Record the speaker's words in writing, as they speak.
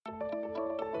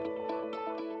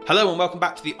Hello and welcome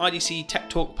back to the IDC Tech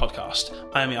Talk podcast.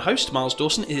 I am your host, Miles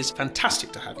Dawson. It is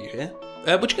fantastic to have you here.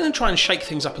 We're just going to try and shake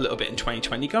things up a little bit in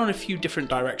 2020, go in a few different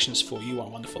directions for you, our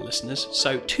wonderful listeners.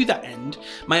 So to that end,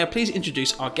 may I please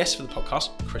introduce our guest for the podcast,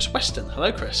 Chris Weston.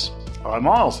 Hello, Chris. Hi,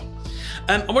 Miles.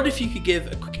 I wonder if you could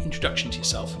give a quick introduction to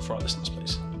yourself for our listeners,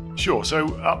 please. Sure.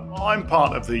 So I'm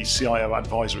part of the CIO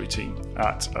advisory team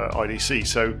at IDC.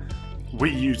 So we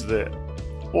use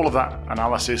all of that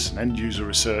analysis and end user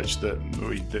research that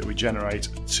we generate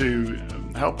to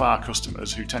help our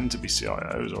customers, who tend to be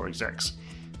CIOs or execs,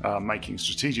 making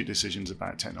strategic decisions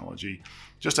about technology,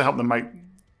 just to help them make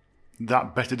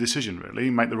that better decision, really,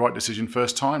 make the right decision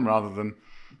first time rather than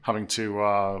having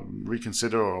to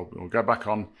reconsider or go back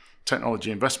on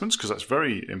technology investments, because that's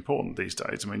very important these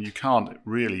days. I mean, you can't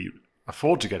really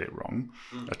afford to get it wrong.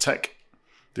 A tech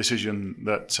decision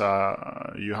that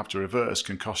you have to reverse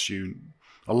can cost you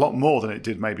a lot more than it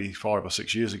did maybe 5 or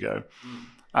 6 years ago.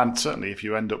 And certainly if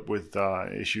you end up with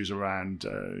issues around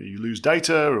you lose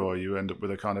data, or you end up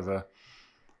with a kind of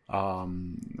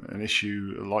an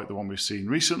issue like the one we've seen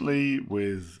recently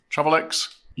with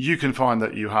Travelex, you can find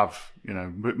that you have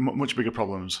much bigger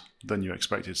problems than you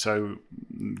expected. So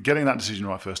getting that decision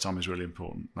right first time is really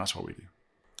important. That's what we do.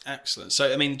 Excellent.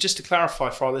 So, just to clarify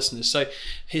for our listeners, so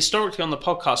historically on the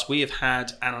podcast, we have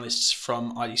had analysts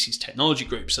from IDC's technology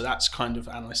group. So that's kind of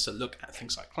analysts that look at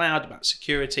things like cloud, about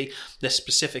security. There's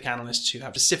specific analysts who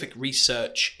have specific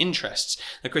research interests.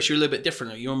 Now, Chris, you're a little bit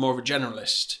different. You're more of a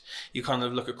generalist. You kind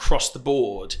of look across the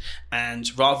board,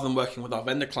 and rather than working with our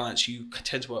vendor clients, you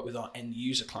tend to work with our end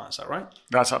user clients. Is that right?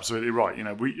 That's absolutely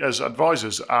right. We, as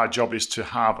advisors, our job is to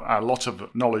have a lot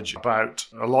of knowledge about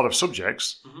a lot of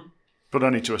subjects. Mm-hmm. But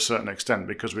only to a certain extent,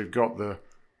 because we've got the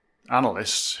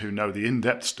analysts who know the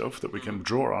in-depth stuff that we can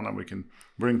draw on and we can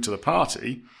bring to the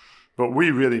party. But we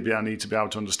really need to be able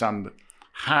to understand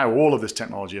how all of this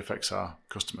technology affects our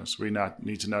customers. We now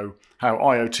need to know how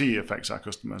IoT affects our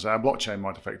customers, how blockchain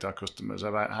might affect our customers,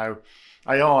 about how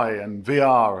AI and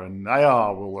VR and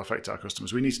AR will affect our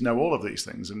customers. We need to know all of these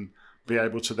things and be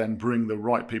able to then bring the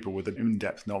right people with the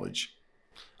in-depth knowledge.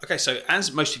 Okay, so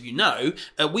as most of you know,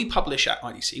 we publish at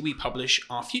IDC, we publish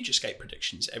our Futurescape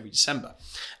predictions every December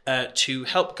to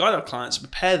help guide our clients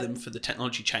and prepare them for the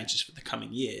technology changes for the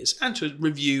coming years, and to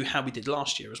review how we did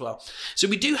last year as well. So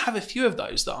we do have a few of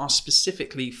those that are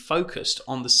specifically focused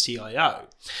on the CIO.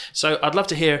 So I'd love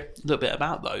to hear a little bit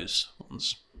about those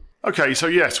ones. Okay, so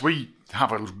yes, we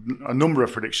have a number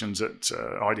of predictions at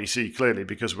IDC, clearly,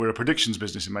 because we're a predictions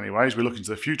business in many ways. We look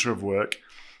into the future of work.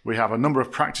 We have a number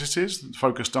of practices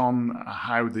focused on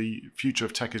how the future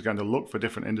of tech is going to look for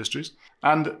different industries.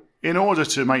 And in order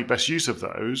to make best use of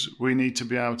those, we need to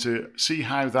be able to see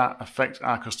how that affects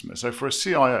our customers. So for a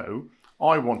CIO,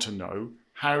 I want to know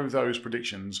how those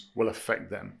predictions will affect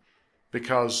them,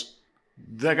 because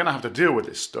they're going to have to deal with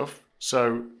this stuff.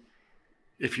 So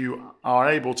if you are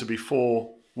able to be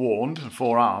forewarned and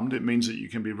forearmed, it means that you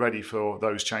can be ready for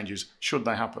those changes should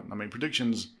they happen. I mean,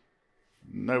 predictions,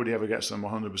 nobody ever gets them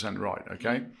 100% right,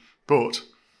 okay? But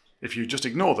if you just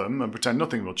ignore them and pretend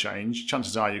nothing will change,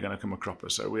 chances are you're going to come a cropper.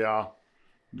 So we are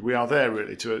there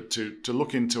really to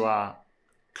look into our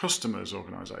customers'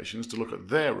 organisations, to look at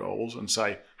their roles and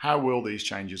say, how will these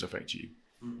changes affect you?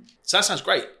 So that sounds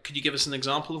great. Could you give us an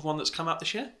example of one that's come up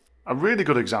this year? A really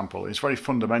good example, it's very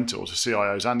fundamental to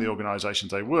CIOs and the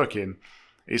organisations they work in,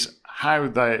 is how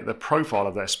the profile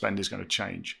of their spend is going to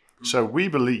change. So we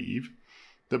believe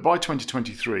that by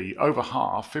 2023, over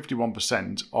half,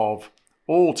 51% of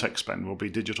all tech spend will be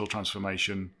digital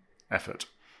transformation effort.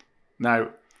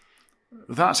 Now,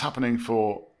 that's happening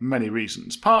for many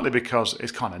reasons, partly because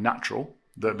it's kind of natural,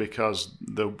 that because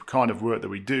the kind of work that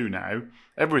we do now,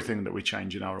 everything that we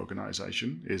change in our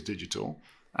organisation is digital.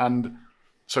 And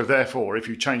so therefore, if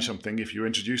you change something, if you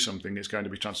introduce something, it's going to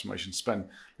be transformation spend.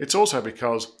 It's also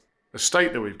because the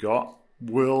state that we've got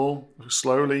will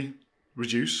slowly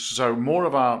reduce, so more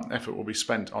of our effort will be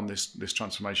spent on this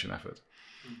transformation effort.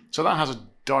 So that has a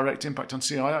direct impact on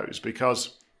CIOs,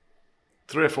 because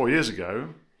 3 or 4 years ago,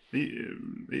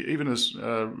 even as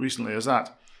recently as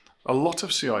that, a lot of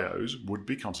CIOs would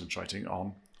be concentrating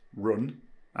on run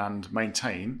and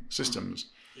maintain systems.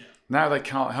 Yeah. Now they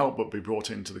can't help but be brought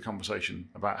into the conversation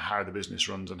about how the business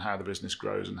runs and how the business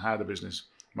grows and how the business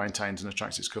maintains and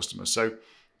attracts its customers. So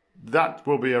that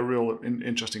will be a real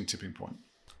interesting tipping point.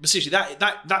 But seriously,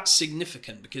 that's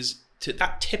significant, because to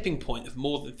that tipping point of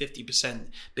more than 50%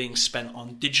 being spent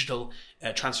on digital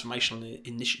transformational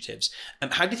initiatives,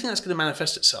 how do you think that's going to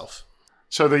manifest itself?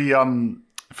 So the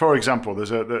for example,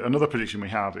 there's another prediction we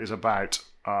have is about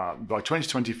by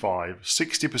 2025,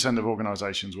 60% of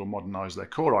organizations will modernize their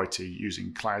core IT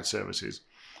using cloud services,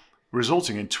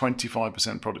 resulting in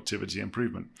 25% productivity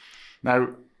improvement. Now,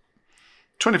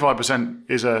 25%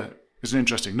 is an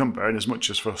interesting number, in as much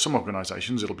as for some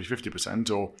organizations it'll be 50%,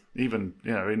 or even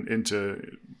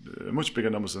into much bigger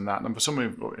numbers than that. And for some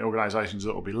organizations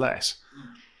it'll be less.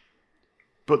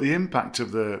 But the impact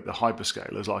of the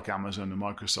hyperscalers like Amazon and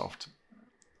Microsoft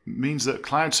means that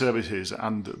cloud services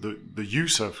and the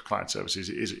use of cloud services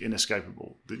is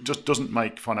inescapable. It just doesn't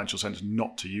make financial sense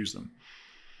not to use them.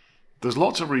 There's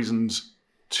lots of reasons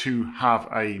to have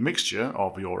a mixture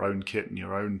of your own kit and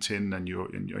your own tin and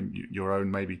your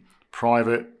own maybe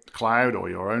private cloud or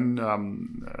your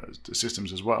own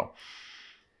systems as well.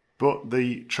 But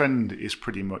the trend is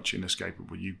pretty much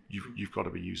inescapable. You've got to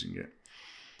be using it.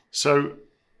 So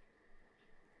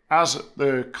as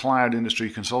the cloud industry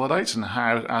consolidates and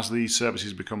as these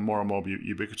services become more and more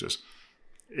ubiquitous,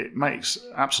 it makes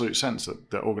absolute sense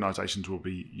that organizations will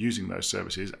be using those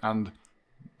services, and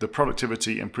the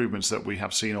productivity improvements that we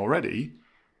have seen already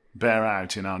bear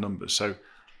out in our numbers. So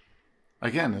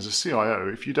again, as a CIO,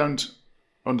 if you don't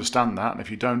understand that, and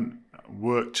if you don't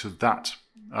work to that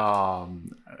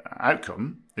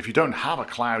outcome, if you don't have a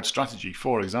cloud strategy,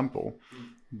 for example,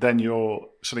 then you're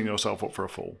setting yourself up for a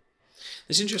fall.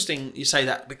 It's interesting you say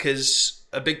that, because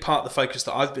a big part of the focus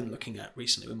that I've been looking at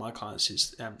recently with my clients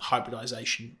is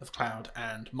hybridization of cloud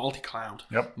and multi-cloud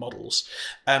models.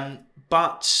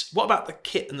 But what about the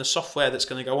kit and the software that's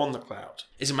going to go on the cloud?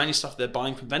 Is it mainly stuff they're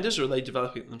buying from vendors, or are they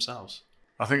developing it themselves?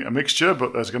 I think a mixture,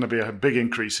 but there's going to be a big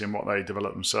increase in what they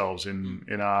develop themselves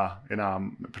in our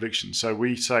predictions. So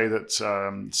we say that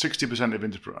 60%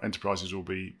 of enterprises will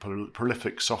be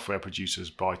prolific software producers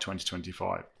by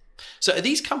 2025. So are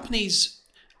these companies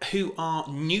who are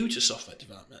new to software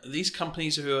development? Are these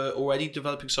companies who are already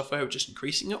developing software who are just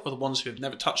increasing it, or the ones who have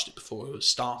never touched it before who are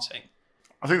starting?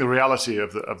 I think the reality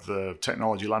of the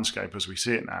technology landscape as we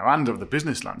see it now, and of the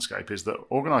business landscape, is that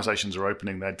organizations are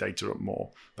opening their data up more.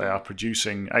 They are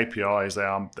producing APIs.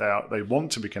 They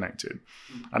want to be connected.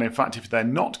 And in fact, if they're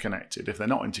not connected, if they're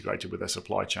not integrated with their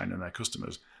supply chain and their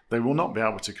customers, they will not be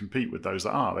able to compete with those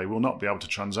that are. They will not be able to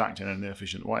transact in an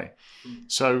efficient way.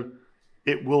 So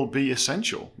it will be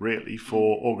essential, really,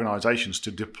 for organizations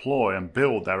to deploy and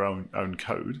build their own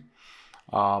code.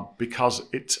 Because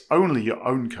it's only your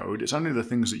own code, it's only the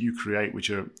things that you create which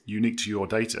are unique to your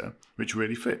data, which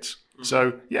really fits.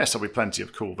 So yes, there'll be plenty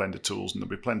of cool vendor tools and there'll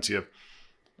be plenty of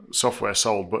software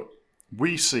sold, but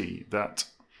we see that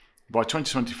by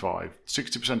 2025,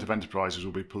 60% of enterprises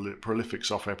will be prolific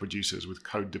software producers with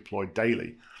code deployed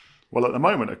daily. Well, at the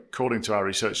moment, according to our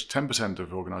research, 10%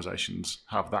 of organizations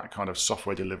have that kind of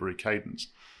software delivery cadence.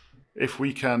 If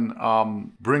we can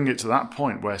bring it to that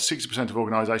point where 60% of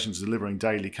organizations are delivering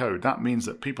daily code, that means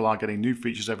that people are getting new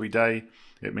features every day.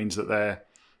 It means that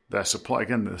their supply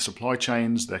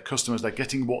chains, their customers, they're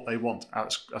getting what they want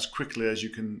as quickly as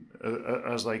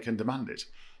as they can demand it.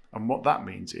 And what that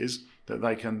means is that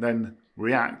they can then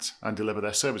react and deliver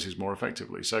their services more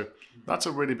effectively. So that's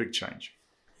a really big change.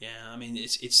 Yeah, I mean,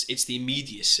 it's the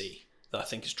immediacy that I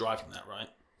think is driving that, right?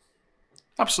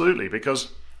 Absolutely, because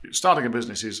starting a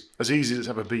business is as easy as it's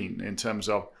ever been, in terms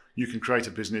of you can create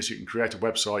a business, you can create a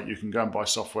website, you can go and buy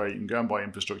software, you can go and buy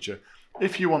infrastructure.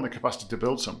 If you want the capacity to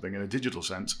build something in a digital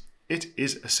sense, it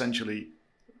is essentially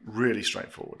really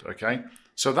straightforward, okay?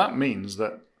 So that means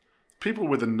that people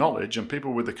with the knowledge and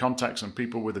people with the contacts and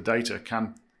people with the data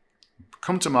can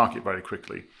come to market very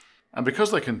quickly. And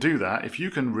because they can do that, if you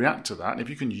can react to that, if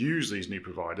you can use these new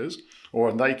providers,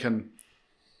 or they can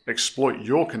exploit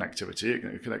your connectivity,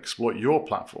 it can exploit your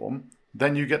platform,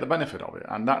 then you get the benefit of it.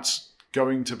 And that's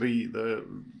going to be the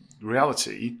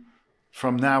reality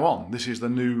from now on. This is the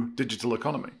new digital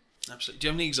economy. Absolutely. Do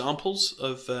you have any examples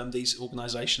of these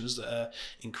organizations that are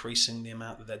increasing the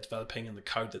amount that they're developing and the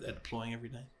code that they're deploying every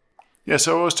day? Yeah,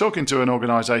 so I was talking to an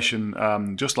organisation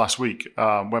just last week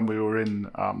when we were doing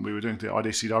the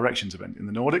IDC Directions event in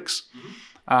the Nordics,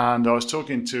 and I was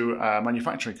talking to a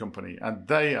manufacturing company, and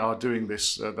they are doing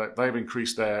this. They've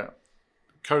increased their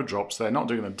code drops. They're not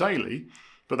doing them daily,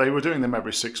 but they were doing them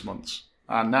every 6 months,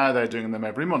 and now they're doing them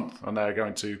every month, and they're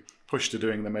going to push to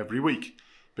doing them every week,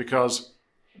 because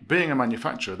being a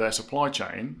manufacturer, their supply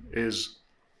chain is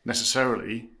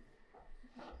necessarily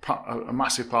a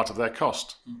massive part of their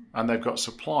cost, and they've got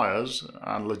suppliers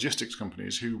and logistics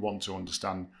companies who want to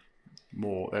understand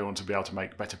more. They want to be able to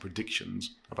make better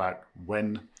predictions about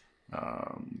when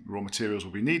raw materials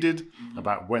will be needed,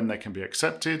 about when they can be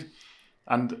accepted,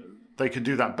 and they can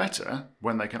do that better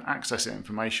when they can access that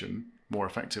information more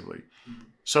effectively.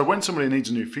 So when somebody needs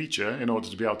a new feature in order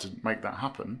to be able to make that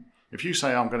happen, if you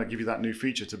say, I'm going to give you that new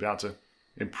feature to be able to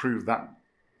improve that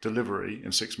delivery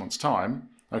in 6 months' time,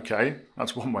 okay,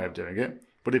 that's one way of doing it.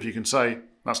 But if you can say,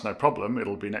 that's no problem,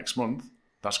 it'll be next month,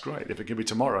 that's great. If it can be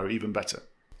tomorrow, even better.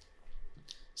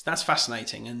 So that's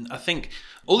fascinating. And I think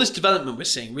all this development we're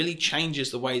seeing really changes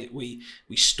the way that we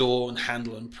store and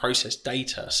handle and process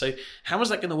data. So how is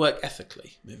that going to work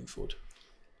ethically moving forward?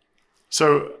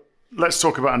 So let's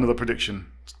talk about another prediction.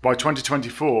 By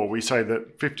 2024, we say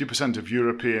that 50% of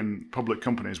European public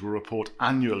companies will report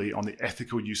annually on the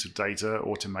ethical use of data,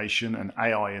 automation, and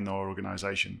AI in their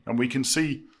organization. And we can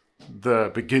see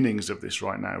the beginnings of this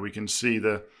right now. We can see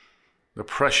the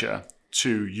pressure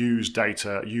to use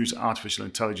data, use artificial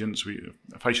intelligence,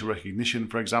 facial recognition,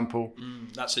 for example.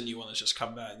 That's a new one that's just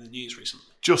come out in the news recently.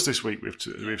 Just this week,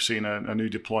 we've seen a new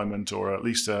deployment, or at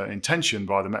least an intention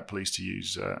by the Met Police to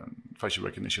use facial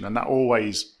recognition, and that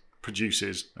always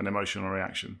produces an emotional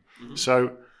reaction.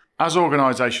 So as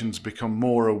organizations become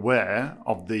more aware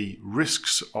of the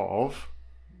risks of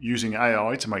using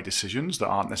AI to make decisions that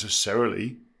aren't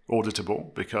necessarily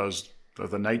auditable because of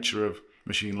the nature of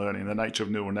machine learning, the nature of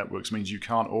neural networks means you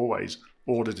can't always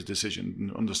audit a decision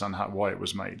and understand why it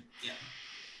was made. Yeah.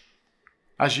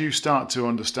 As you start to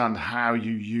understand how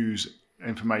you use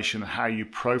information, how you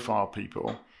profile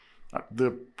people,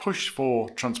 the push for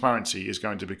transparency is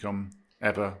going to become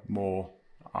ever more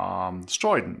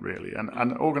strident, really.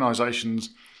 And organizations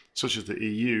such as the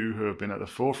EU, who have been at the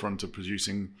forefront of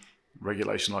producing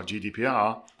regulation like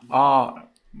GDPR, are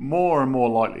more and more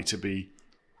likely to be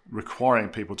requiring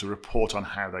people to report on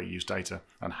how they use data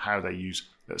and how they use,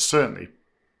 certainly,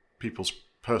 people's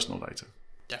personal data.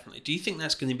 Definitely. Do you think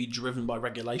that's going to be driven by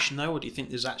regulation, though, or do you think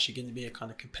there's actually going to be a kind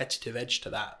of competitive edge to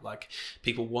that? Like,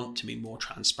 people want to be more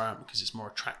transparent because it's more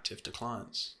attractive to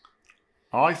clients?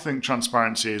 I think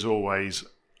transparency is always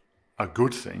a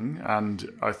good thing, and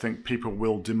I think people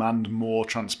will demand more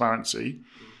transparency.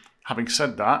 Having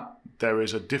said that, there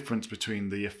is a difference between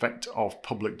the effect of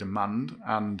public demand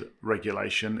and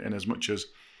regulation, in as much as,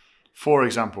 for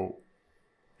example,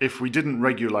 if we didn't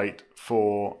regulate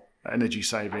for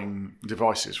energy-saving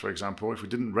devices, for example, if we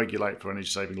didn't regulate for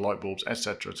energy-saving light bulbs,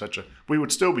 etc., we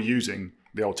would still be using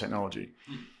the old technology.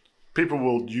 People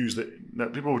will do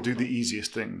the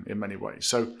easiest thing in many ways.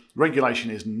 So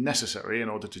regulation is necessary in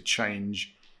order to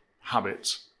change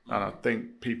habits, and I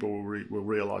think people will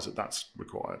realise that that's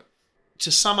required.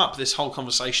 To sum up this whole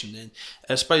conversation, then,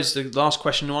 I suppose the last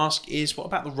question to ask is, what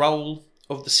about the role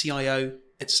of the CIO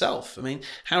itself? I mean,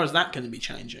 how is that going to be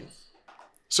changing?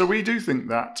 So we do think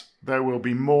that there will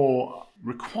be more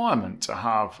requirement to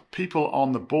have people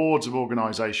on the boards of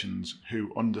organisations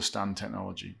who understand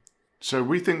technology. So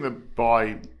we think that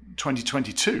by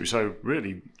 2022, so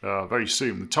really very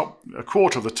soon, a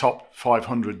quarter of the top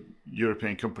 500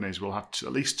 European companies will have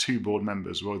at least 2 board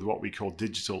members with what we call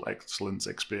digital excellence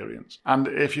experience. And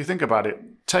if you think about it,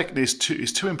 tech is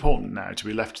too important now to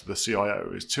be left to the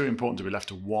CIO. It's too important to be left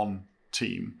to one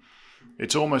team.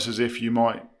 It's almost as if you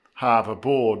might have a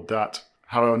board that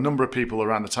have a number of people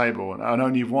around the table, and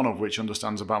only one of which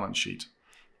understands a balance sheet,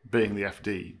 being the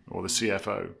FD or the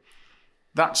CFO.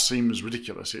 That seems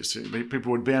ridiculous.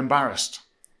 People would be embarrassed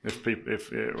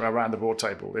if around the board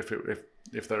table,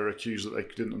 if they were accused that they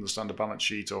didn't understand a balance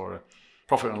sheet or a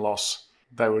profit and loss,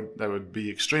 they would be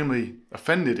extremely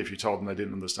offended if you told them they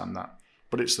didn't understand that.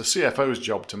 But it's the CFO's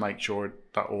job to make sure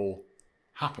that all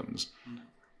happens.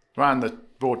 Around the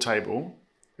board table,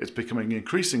 it's becoming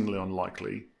increasingly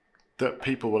unlikely that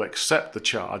people will accept the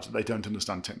charge that they don't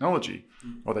understand technology,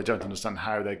 or they don't understand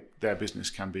how their business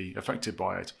can be affected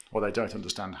by it, or they don't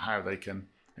understand how they can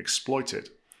exploit it.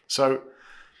 So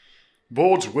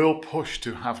boards will push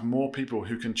to have more people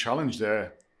who can challenge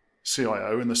their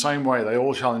CIO in the same way they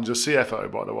all challenge a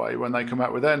CFO, by the way, when they come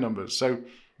out with their numbers. So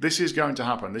this is going to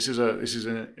happen. This is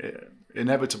an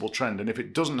inevitable trend. And if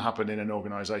it doesn't happen in an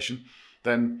organization,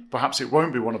 then perhaps it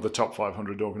won't be one of the top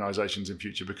 500 organizations in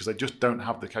future because they just don't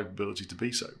have the capability to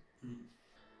be so.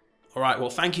 All right, well,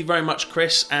 thank you very much,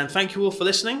 Chris, and thank you all for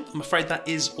listening. I'm afraid that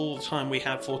is all the time we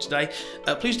have for today.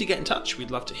 Please do get in touch.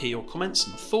 We'd love to hear your comments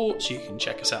and thoughts. You can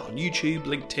check us out on YouTube,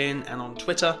 LinkedIn, and on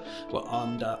Twitter. We're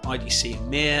under IDC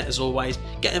EMEA, as always.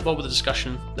 Get involved with the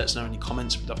discussion. Let us know any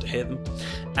comments. We'd love to hear them.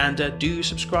 And do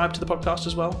subscribe to the podcast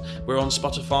as well. We're on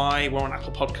Spotify, we're on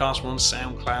Apple Podcasts, we're on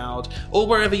SoundCloud, or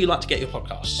wherever you like to get your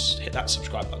podcasts. Hit that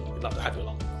subscribe button. We'd love to have you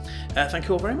along. Thank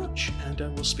you all very much, and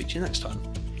we'll speak to you next time.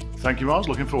 Thank you, Miles.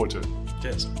 Looking forward to it.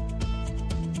 Cheers.